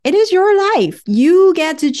It is your life. You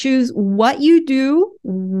get to choose what you do,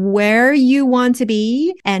 where you want to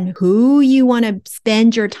be, and who you want to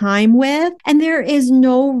spend your time with. And there is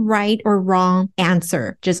no right or wrong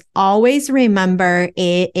answer. Just always remember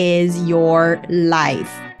it is your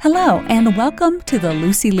life. Hello, and welcome to the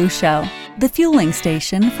Lucy Liu Show, the fueling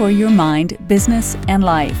station for your mind, business, and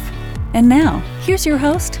life. And now, here's your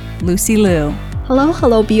host, Lucy Liu.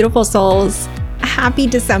 Hello, beautiful souls. Happy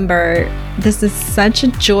December. This is such a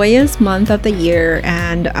joyous month of the year,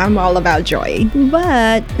 and I'm all about joy.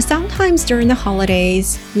 But sometimes during the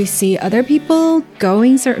holidays, we see other people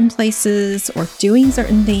going certain places or doing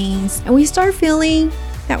certain things, and we start feeling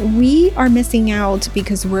that we are missing out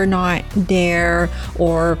because we're not there,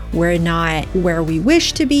 or we're not where we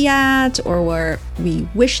wish to be at, or where we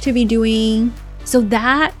wish to be doing. So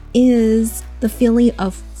that is the feeling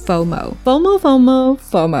of FOMO.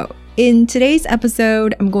 FOMO. In today's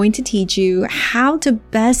episode, I'm going to teach you how to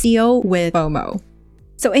best deal with FOMO.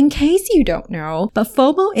 So in case you don't know, but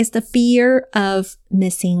FOMO is the fear of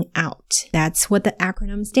missing out. That's what the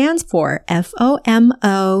acronym stands for,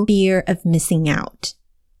 FOMO, fear of missing out.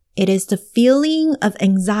 It is the feeling of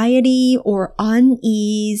anxiety or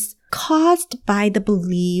unease caused by the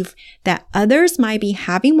belief that others might be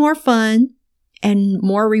having more fun and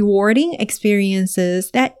more rewarding experiences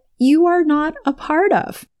that you are not a part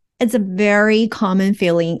of. It's a very common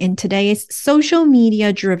feeling in today's social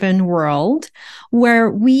media driven world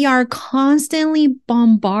where we are constantly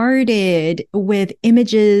bombarded with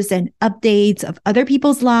images and updates of other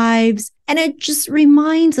people's lives. And it just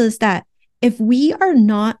reminds us that if we are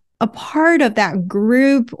not a part of that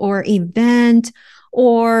group or event,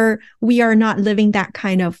 or we are not living that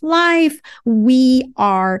kind of life, we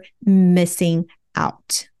are missing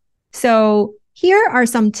out. So here are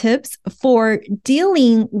some tips for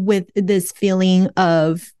dealing with this feeling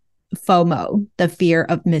of FOMO, the fear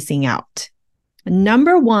of missing out.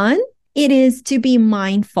 Number one, it is to be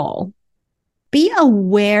mindful. Be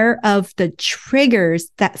aware of the triggers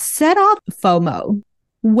that set off FOMO.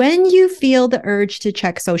 When you feel the urge to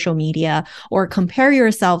check social media or compare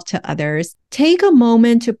yourself to others, take a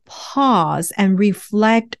moment to pause and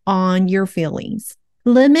reflect on your feelings.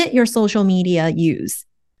 Limit your social media use.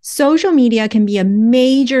 Social media can be a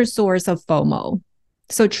major source of FOMO.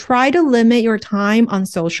 So try to limit your time on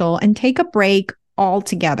social and take a break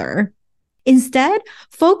altogether. Instead,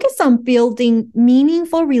 focus on building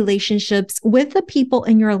meaningful relationships with the people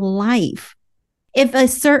in your life. If a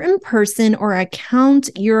certain person or account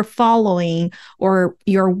you're following or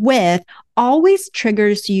you're with always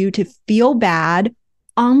triggers you to feel bad,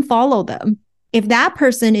 unfollow them. If that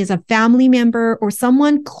person is a family member or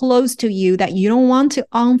someone close to you that you don't want to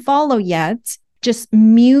unfollow yet, just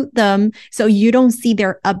mute them so you don't see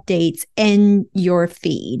their updates in your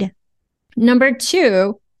feed. Number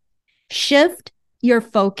two, shift your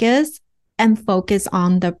focus and focus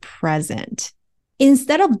on the present.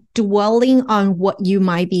 Instead of dwelling on what you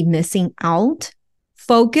might be missing out,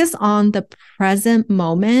 focus on the present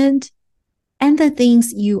moment and the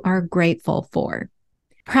things you are grateful for.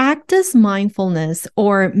 Practice mindfulness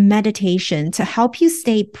or meditation to help you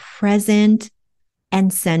stay present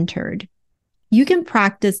and centered. You can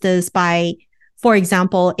practice this by, for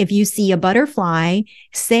example, if you see a butterfly,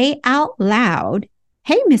 say out loud,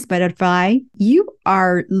 "Hey, Miss Butterfly, you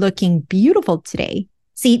are looking beautiful today."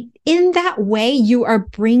 See, in that way, you are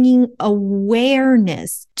bringing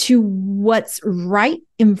awareness to what's right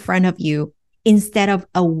in front of you instead of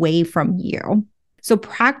away from you. So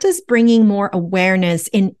practice bringing more awareness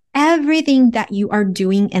in everything that you are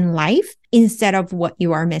doing in life instead of what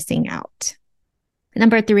you are missing out.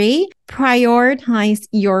 Number three, prioritize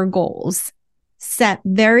your goals. Set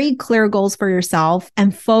very clear goals for yourself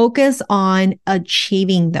and focus on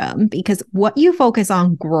achieving them because what you focus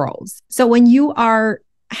on grows. So when you are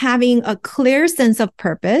having a clear sense of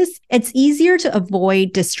purpose, it's easier to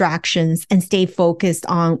avoid distractions and stay focused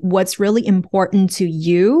on what's really important to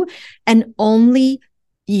you and only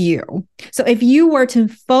you. So if you were to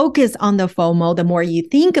focus on the FOMO, the more you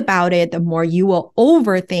think about it, the more you will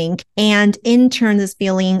overthink. And in turn, this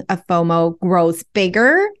feeling of FOMO grows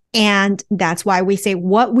bigger. And that's why we say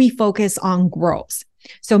what we focus on grows.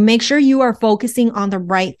 So make sure you are focusing on the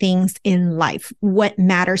right things in life, what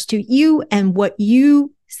matters to you and what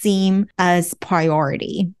you seem as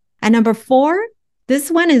priority. And number four, this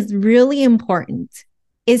one is really important,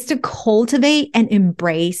 is to cultivate and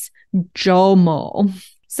embrace JOMO.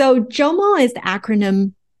 So JOMO is the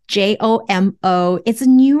acronym JOMO. It's a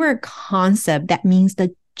newer concept that means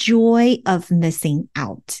the joy of missing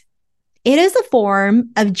out. It is a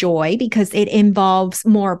form of joy because it involves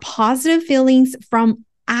more positive feelings from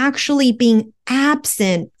actually being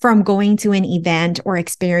absent from going to an event or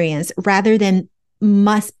experience rather than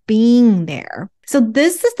must being there. So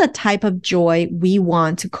this is the type of joy we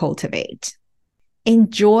want to cultivate.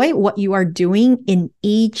 Enjoy what you are doing in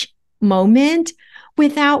each moment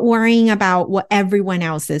without worrying about what everyone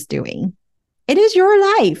else is doing. It is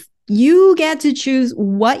your life. You get to choose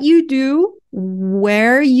what you do,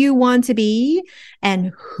 where you want to be,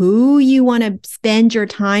 and who you want to spend your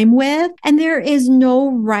time with. And there is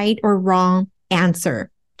no right or wrong answer.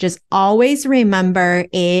 Just always remember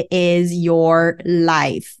it is your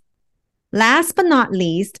life. Last but not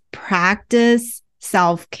least, practice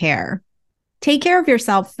self-care. Take care of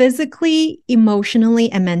yourself physically,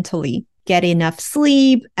 emotionally, and mentally. Get enough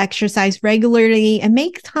sleep, exercise regularly, and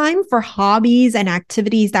make time for hobbies and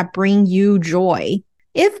activities that bring you joy.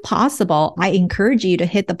 If possible, I encourage you to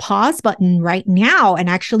hit the pause button right now and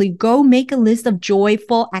actually go make a list of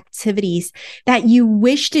joyful activities that you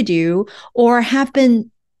wish to do or have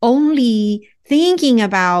been only thinking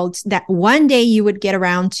about that one day you would get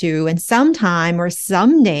around to and sometime or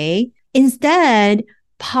someday. Instead,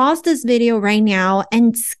 pause this video right now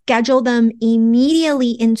and schedule them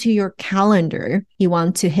immediately into your calendar. You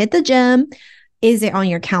want to hit the gym? Is it on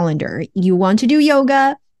your calendar? You want to do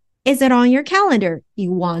yoga? Is it on your calendar?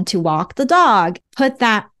 You want to walk the dog? Put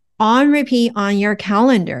that on repeat on your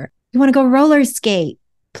calendar. You want to go roller skate,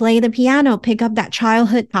 play the piano, pick up that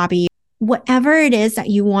childhood hobby. Whatever it is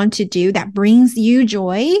that you want to do that brings you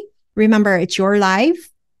joy, remember it's your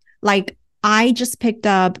life. Like I just picked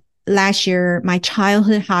up last year my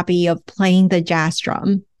childhood hobby of playing the jazz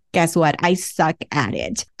drum. Guess what? I suck at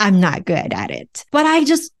it. I'm not good at it. But I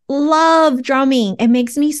just love drumming. It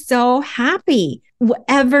makes me so happy.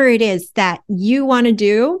 Whatever it is that you want to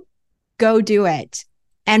do, go do it.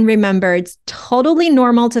 And remember, it's totally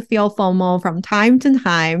normal to feel FOMO from time to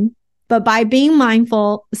time. But by being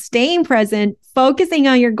mindful, staying present, focusing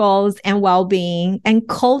on your goals and well-being, and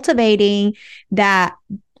cultivating that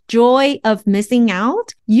joy of missing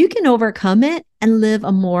out, you can overcome it and live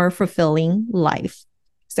a more fulfilling life.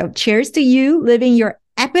 So cheers to you living your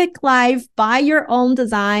epic life by your own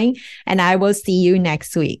design, and I will see you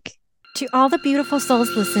next week. To all the beautiful souls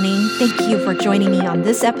listening, thank you for joining me on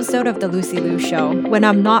this episode of The Lucy Liu Show. When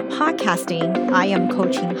I'm not podcasting, I am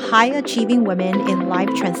coaching high-achieving women in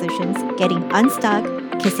life transitions, getting unstuck,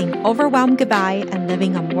 kissing overwhelm goodbye, and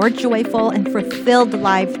living a more joyful and fulfilled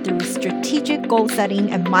life through strategic goal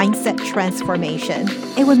setting and mindset transformation.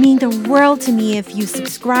 It would mean the world to me if you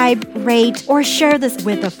subscribe, rate, or share this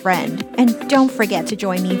with a friend. And don't forget to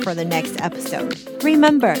join me for the next episode.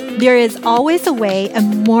 Remember, there is always a way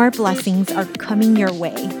and more blessings are coming your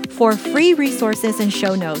way. For free resources and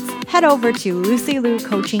show notes, head over to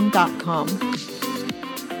lucylucoaching.com.